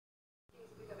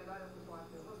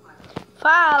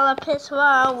Fala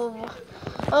pessoal,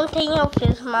 ontem eu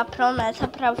fiz uma promessa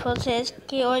pra vocês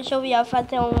que hoje eu ia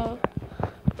fazer um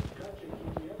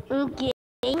game.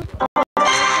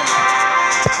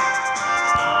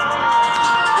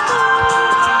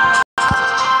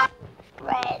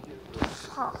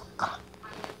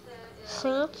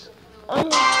 Sim,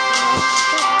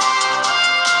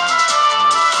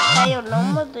 aí eu não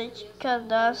mudei de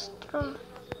cadastro.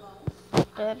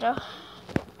 Espera.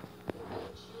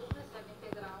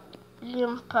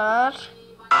 Limpar.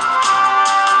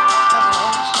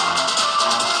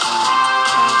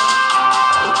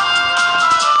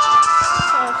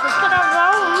 Eu vou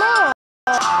gravar uma.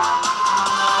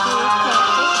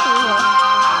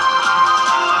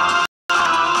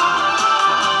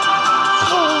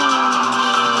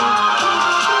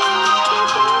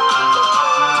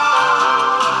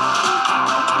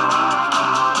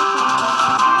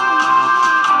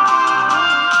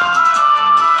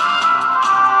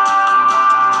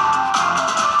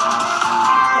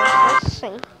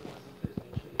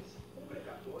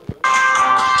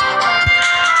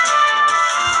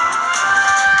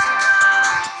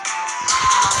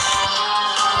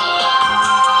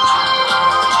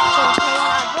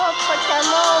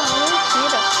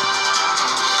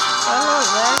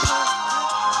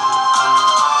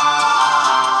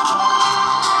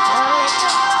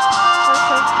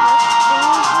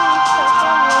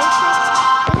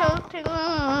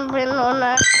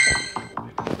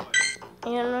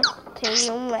 Eu não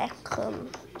tenho webcam,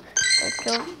 porque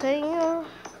eu tenho...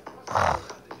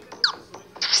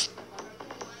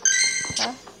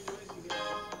 Tá?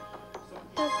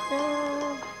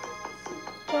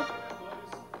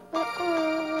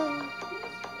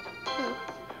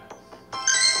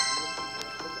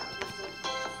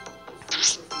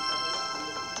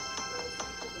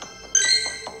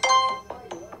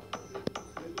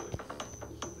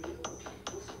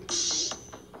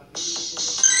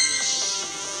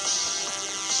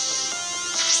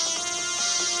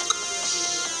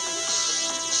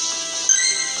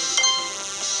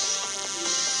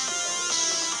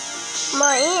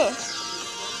 Mãe,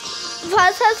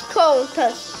 faça as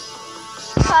contas.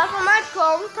 Faça uma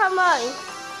conta, mãe.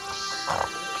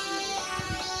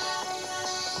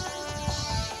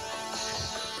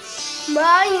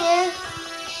 Mãe.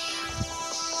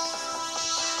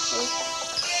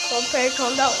 Vou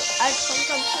perguntar a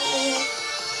conta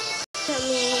pra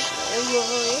mim. Eu vou...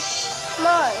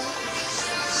 Mãe.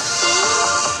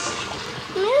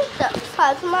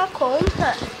 Faz uma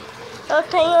conta. Eu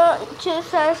tenho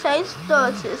 16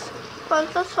 doces.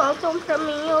 Quantos faltam pra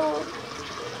mim?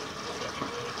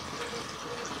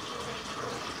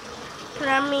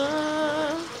 Pra mim...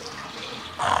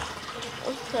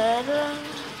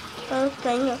 Eu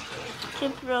tenho que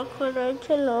procurar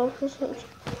de novo, gente.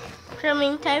 Pra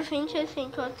mim tá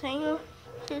 25. Eu tenho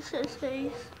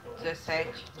 16.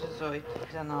 17, 18,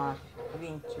 19,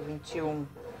 20, 21,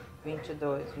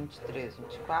 22, 23,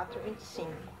 24,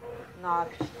 25.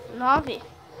 9.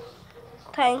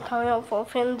 Tá, então eu vou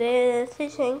vender esse,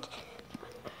 gente.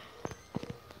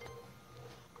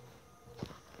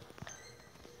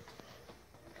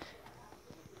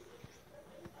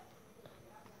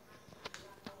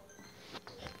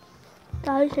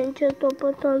 Tá, gente, eu tô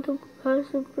botando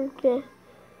isso porque...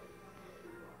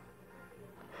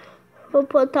 Vou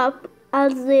botar a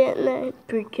Z, né?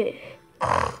 Porque...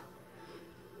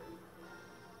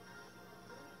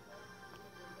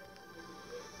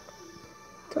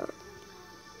 Tá.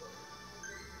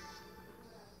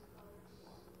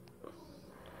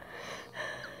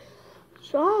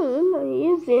 Só uma,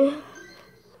 Izzy.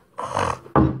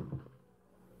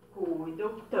 Cuida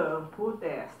o tampo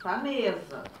desta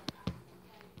mesa.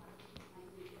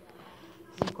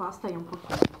 Encosta aí um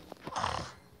pouquinho.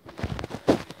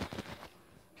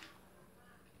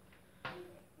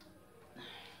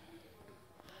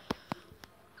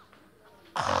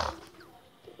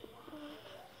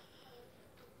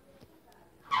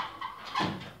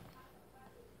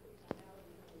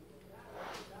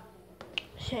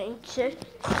 Gente,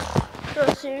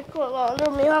 tô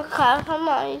circulando minha casa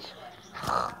mais.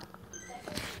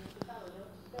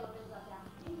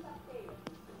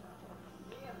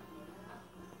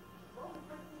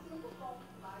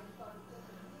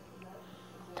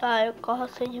 Tá, eu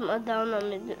gosto de mandar o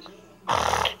nome dele.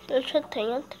 Eu já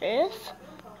tenho 3.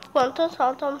 Quantos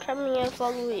faltam pra mim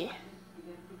evoluir?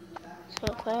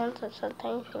 50, só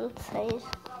tem 26.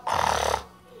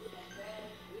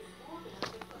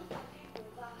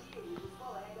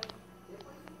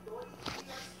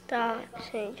 Tá,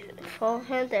 gente, vou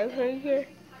vender porque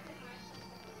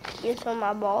isso é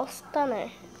uma bosta,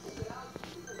 né?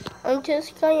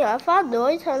 Antes ganhava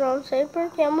 2, eu não sei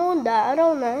porque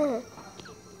mudaram, né?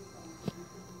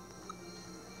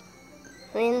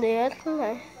 Venderam,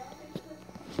 né?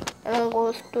 Eu não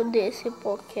gosto desse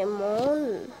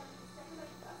Pokémon.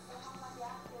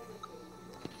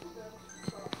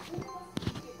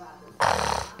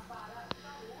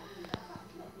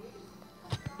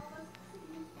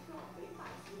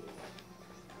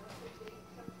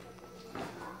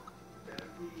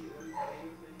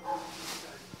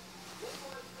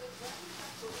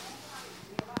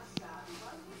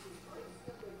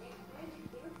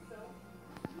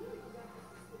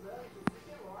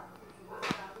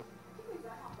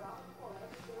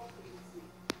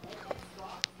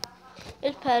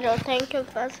 Espera, eu tenho que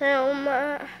fazer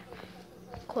uma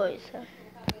coisa.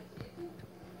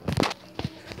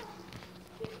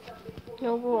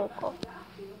 Jogo.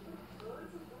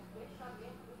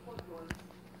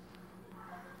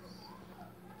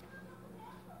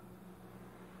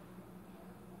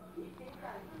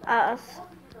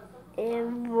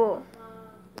 Eu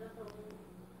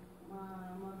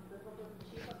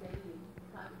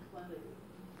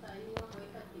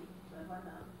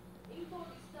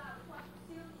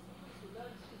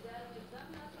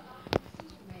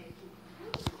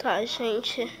Tá,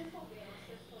 gente.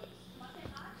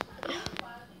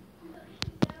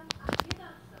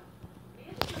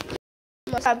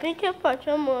 Sabe que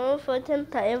Pokémon eu vou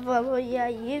tentar evoluir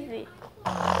a Eve?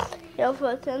 Eu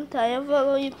vou tentar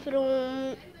evoluir para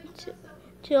um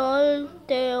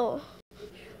Cholteon.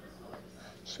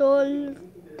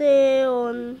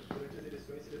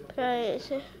 Pra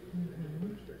esse.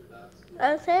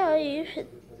 Essa é a Eve.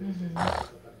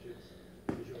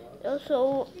 Eu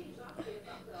sou...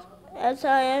 Essa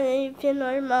é a Eve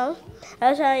normal.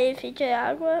 Essa é a Eve de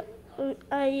água.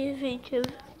 A Eve de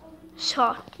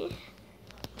choque.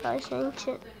 Tá,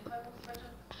 gente?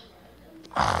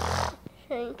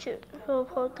 Gente, vou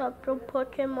voltar pro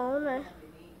Pokémon, né?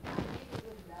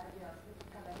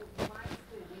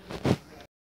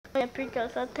 É porque eu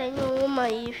só tenho uma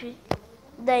Eve.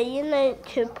 Daí, né,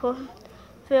 tipo,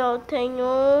 eu tenho...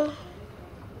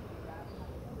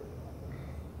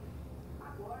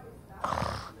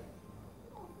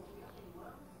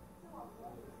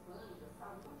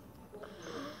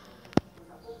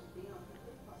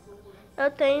 Eu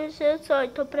tenho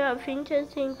 18 para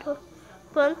 25.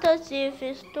 Quantas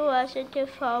Eves tu acha que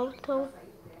faltam?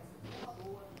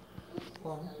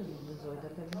 Quantos? 18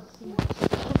 até 25.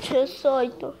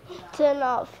 18,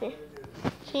 19,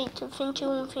 20,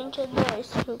 21,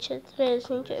 22, 23,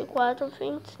 24,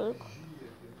 25.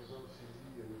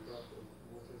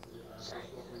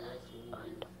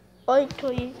 8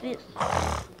 Eves.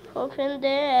 Vou vender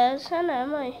essa, né,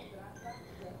 mãe?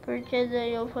 Porque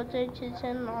daí eu vou ter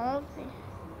 19.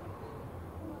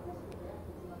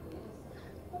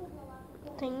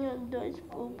 Tenho 2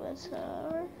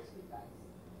 Bulbasaur.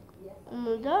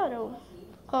 Mudaram?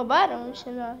 Roubaram o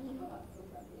ginásio.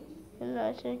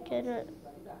 Ginásio que era...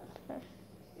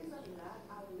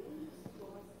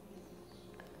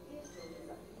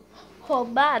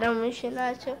 Roubaram o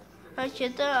ginásio aqui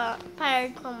da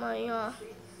perto, mãe, ó.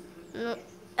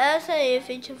 Essa é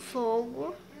Eve de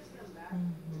fogo.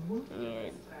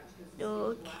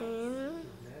 Nidoquino.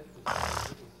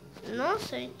 Não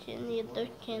sei que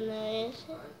Nidoquino é esse.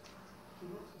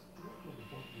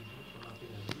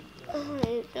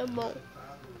 Tá bom.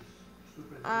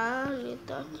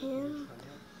 Nidoquino.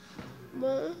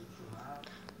 Bom.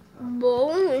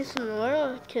 Bom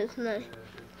Snorlax, né?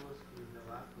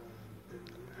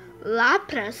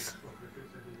 Lapras?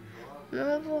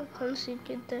 Não vou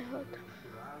conseguir derrotar.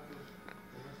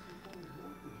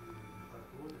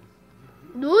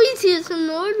 2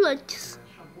 Snorlax?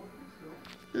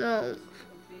 Não.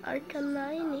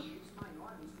 Arcanine.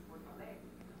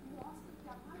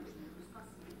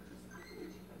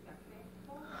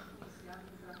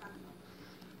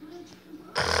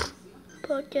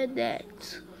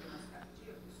 Pokédex.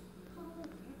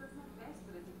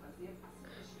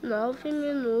 9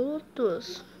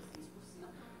 minutos.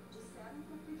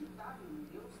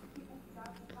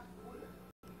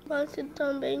 Quase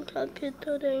também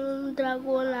capturei um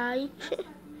Dragonite.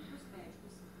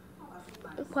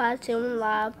 Quase um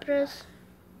Lapras.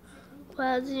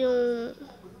 Quase um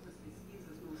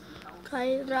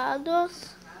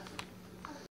Gyarados.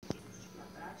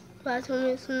 Quase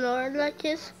um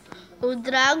Snorlax. O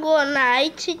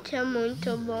Dragonite, que é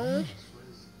muito bom.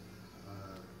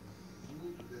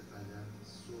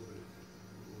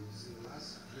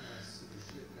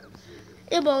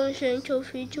 E bom, gente, o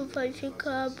vídeo vai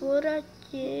ficar por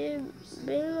aqui,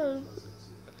 bem longo.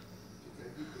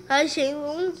 Achei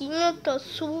longuinho, tô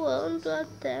suando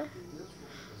até.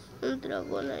 Um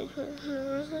dragonite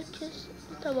aqui.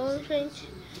 Tá bom, gente?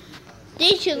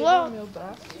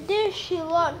 Deixe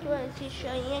logo esse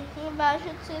joinha aqui embaixo.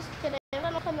 Se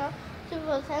inscreva no canal se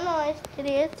você não é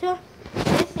inscrito.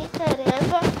 E se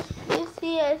inscreva. E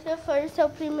se esse for seu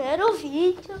primeiro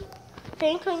vídeo,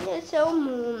 vem conhecer o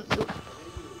mundo.